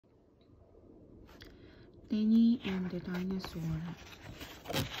Danny and the Dinosaur.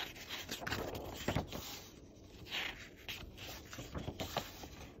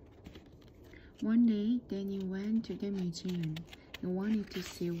 One day, Danny went to the museum. He wanted to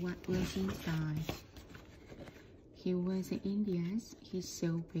see what was inside. He was in Indians, he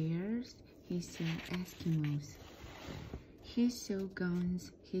saw bears, he saw Eskimos. He saw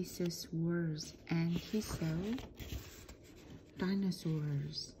guns, he saw swords, and he saw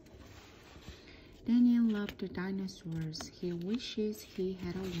dinosaurs. Danny loved the dinosaurs. He wishes he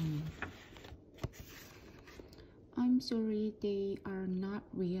had one. I'm sorry they are not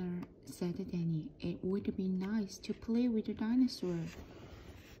real, said Danny. It would be nice to play with a dinosaur.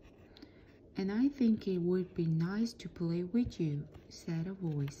 And I think it would be nice to play with you, said a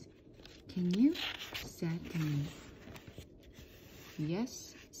voice. Can you? Said Danny.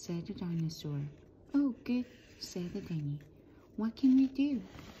 Yes, said the dinosaur. Oh, good, said Danny. What can we do?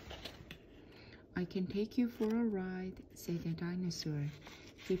 I can take you for a ride, said the dinosaur.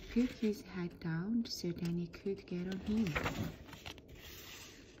 He put his head down so Danny could get on him.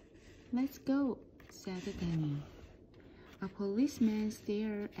 Let's go, said Danny. A policeman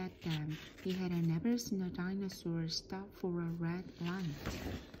stared at them. He had never seen a dinosaur stop for a red light.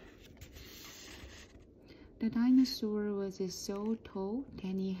 The dinosaur was so tall,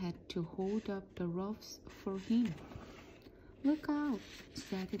 Danny had to hold up the ropes for him. Look out,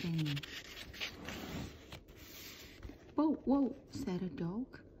 said Danny. Whoa, whoa, said a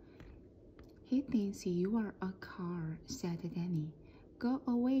dog. He thinks you are a car, said Danny. Go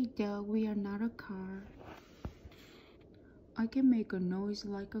away, dog, we are not a car. I can make a noise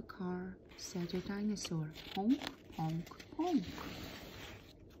like a car, said the dinosaur. Honk, honk, honk.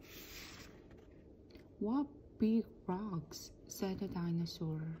 What big rocks, said the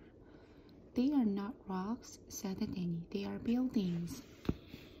dinosaur. They are not rocks, said Danny. They are buildings.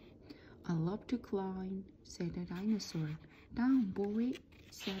 I love to climb, said the dinosaur. Down, boy,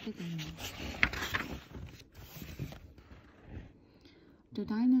 said Danny. The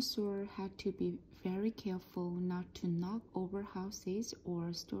dinosaur had to be very careful not to knock over houses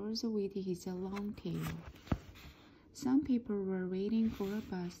or stores with his long tail. Some people were waiting for a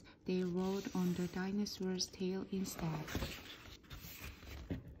bus. They rode on the dinosaur's tail instead.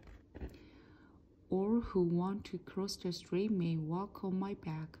 All who want to cross the street may walk on my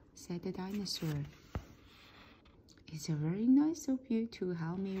back, said the dinosaur. It's very nice of you to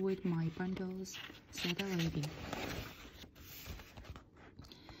help me with my bundles, said the lady.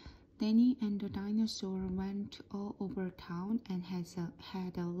 Danny and the dinosaur went all over town and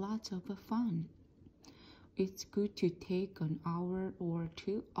had a lot of fun. It's good to take an hour or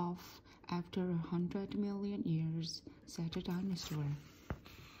two off after 100 million years, said the dinosaur.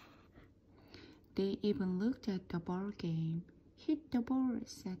 They even looked at the ball game. Hit the ball,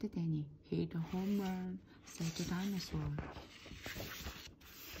 said Danny. Hit a home run, said the dinosaur.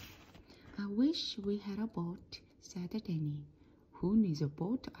 I wish we had a boat, said Danny. Who needs a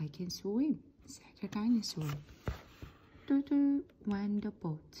boat? I can swim, said the dinosaur. Doo-doo went the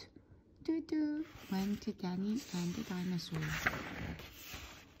boat. Doo-doo went Danny and the dinosaur.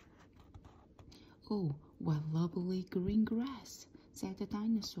 Oh, what lovely green grass, said the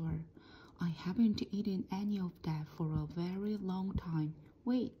dinosaur. I haven't eaten any of that for a very long time.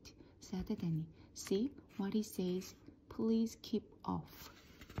 Wait, said Danny. See what it says? Please keep off.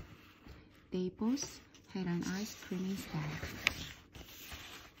 They both had an ice cream instead.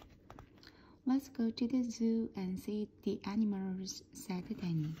 Let's go to the zoo and see the animals, said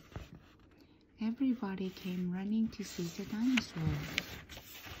Danny. Everybody came running to see the dinosaur.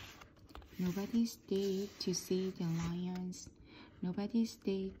 Nobody stayed to see the lions. Nobody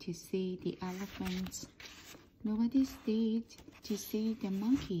stayed to see the elephants. Nobody stayed to see the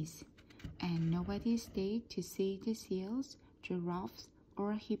monkeys. And nobody stayed to see the seals, giraffes,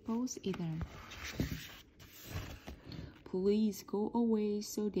 or hippos either. Please go away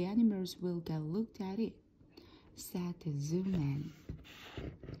so the animals will get looked at it, said the zoo man.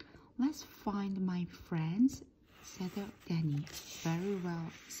 Let's find my friends, said Danny. Very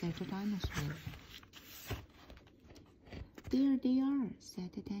well, said the dinosaur. There they are, said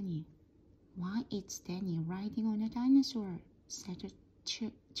Danny. Why, it's Danny riding on a dinosaur, said the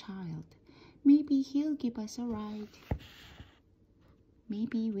child. Maybe he'll give us a ride.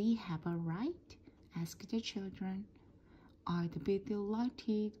 Maybe we have a ride? Asked the children. I'd be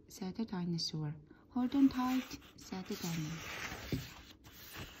delighted, said the dinosaur. Hold on tight, said Danny.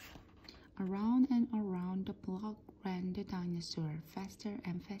 Around and around the block ran the dinosaur, faster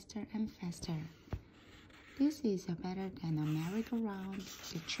and faster and faster. This is better than a merry-go-round,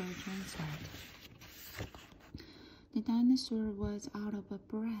 the children said. The dinosaur was out of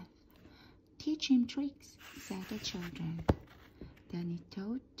breath. Teach him tricks, said the children. Then he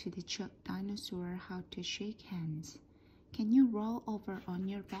taught to the dinosaur how to shake hands. Can you roll over on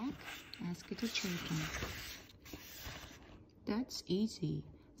your back? Asked the children. That's easy,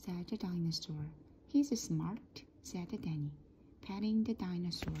 said the dinosaur. He's smart, said Danny, patting the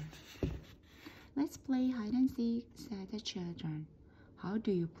dinosaur. Let's play hide and seek, said the children. How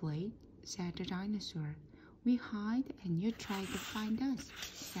do you play? Said the dinosaur. We hide and you try to find us,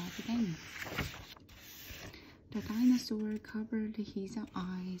 said Danny. The dinosaur covered his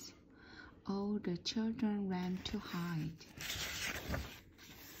eyes. All the children ran to hide.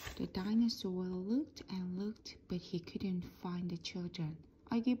 The dinosaur looked and looked, but he couldn't find the children.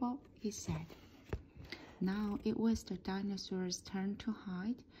 I give up, he said. Now it was the dinosaur's turn to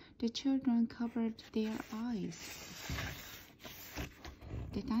hide. The children covered their eyes.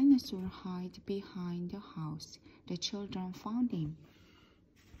 The dinosaur hid behind the house. The children found him.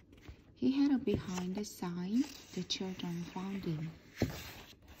 He hid behind the sign. The children found him.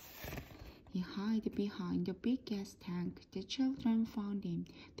 He hid behind the big gas tank. The children found him.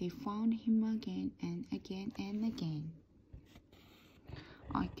 They found him again and again and again.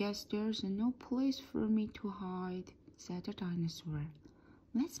 I guess there's no place for me to hide, said the dinosaur.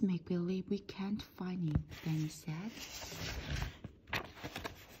 Let's make believe we can't find him, Danny said.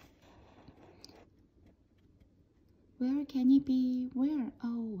 Where can he be? Where?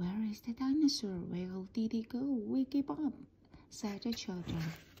 Oh, where is the dinosaur? Where did he go? We give up, said the children.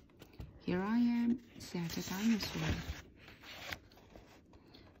 Here I am, said the dinosaur.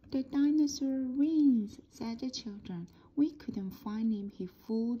 The dinosaur wins, said the children. We couldn't find him, he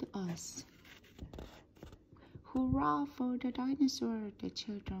fooled us. Hurrah for the dinosaur, the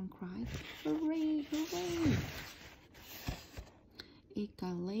children cried. Hooray, hooray! It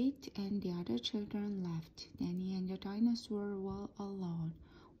got late and the other children left. Danny and the dinosaur were alone.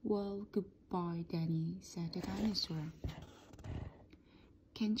 Well, goodbye, Danny, said the dinosaur.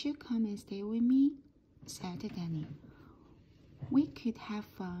 Can't you come and stay with me? Said Danny. We could have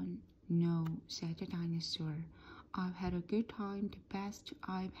fun. No, said the dinosaur. I've had a good time, the best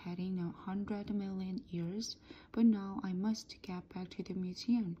I've had in 100 million years, but now I must get back to the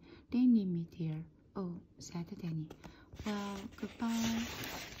museum. They need me there. Oh, said Danny. Well, goodbye.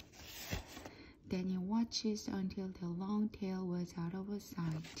 Danny watches until the long tail was out of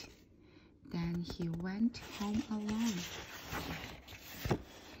sight. Then he went home alone.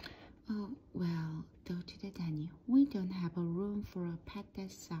 Oh, well, thought Danny, we don't have a room for a pet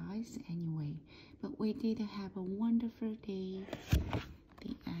that size anyway, but we did have a wonderful day.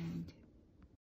 The end.